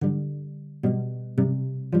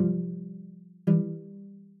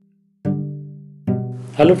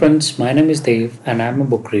Hello friends, my name is Dave and I am a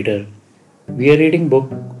book reader. We are reading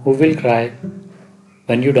book Who Will Cry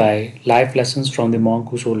When You Die? Life Lessons from the Monk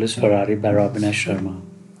Who Sold His Ferrari by Robin S Sharma.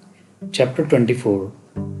 Chapter 24.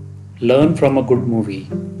 Learn from a good movie.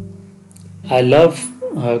 I love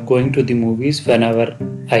going to the movies whenever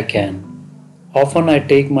I can. Often I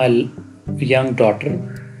take my young daughter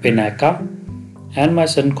Pinaka and my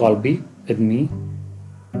son Colby with me,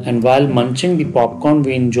 and while munching the popcorn,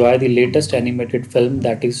 we enjoy the latest animated film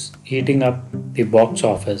that is heating up the box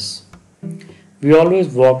office. We always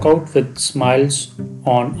walk out with smiles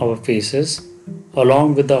on our faces,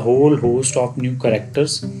 along with a whole host of new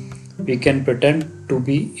characters we can pretend to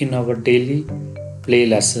be in our daily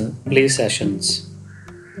play sessions.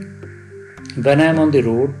 When I am on the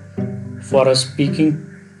road for a speaking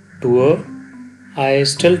tour, I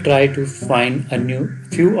still try to find a new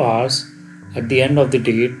few hours at the end of the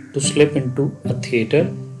day to slip into a theater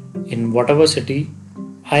in whatever city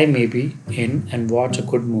I may be in and watch a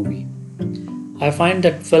good movie. I find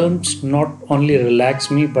that films not only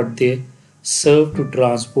relax me but they serve to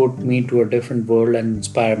transport me to a different world and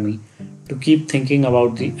inspire me to keep thinking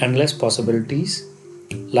about the endless possibilities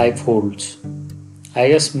life holds. I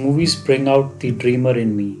guess movies bring out the dreamer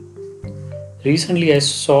in me. Recently, I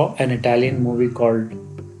saw an Italian movie called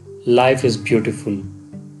Life is Beautiful.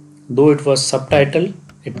 Though it was subtitled,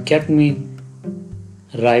 it kept me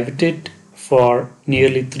riveted for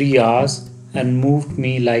nearly 3 hours and moved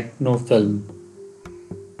me like no film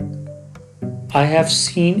I have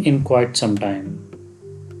seen in quite some time.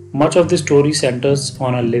 Much of the story centers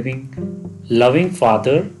on a loving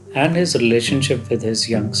father and his relationship with his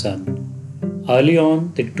young son. Early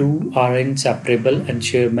on, the two are inseparable and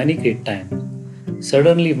share many great times.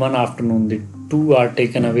 Suddenly, one afternoon, the two are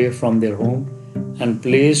taken away from their home and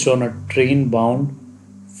placed on a train bound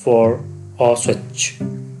for Auschwitz,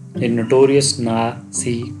 a notorious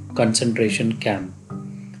Nazi concentration camp.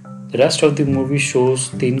 The rest of the movie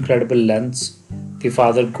shows the incredible lengths the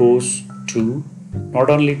father goes to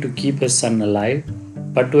not only to keep his son alive,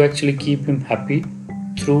 but to actually keep him happy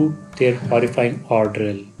through their horrifying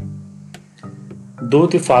ordeal. Though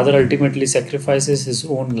the father ultimately sacrifices his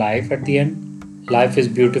own life at the end, Life is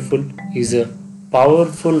Beautiful is a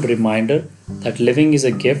powerful reminder that living is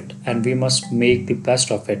a gift and we must make the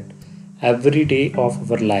best of it every day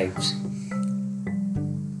of our lives.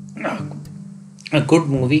 A good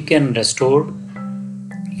movie can restore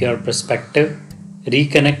your perspective,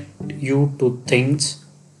 reconnect you to things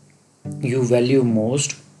you value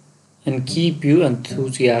most, and keep you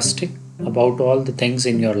enthusiastic about all the things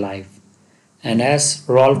in your life. And as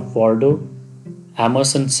Ralph Waldo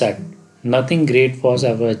Emerson said, nothing great was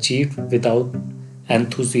ever achieved without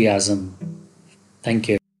enthusiasm. Thank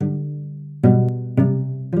you.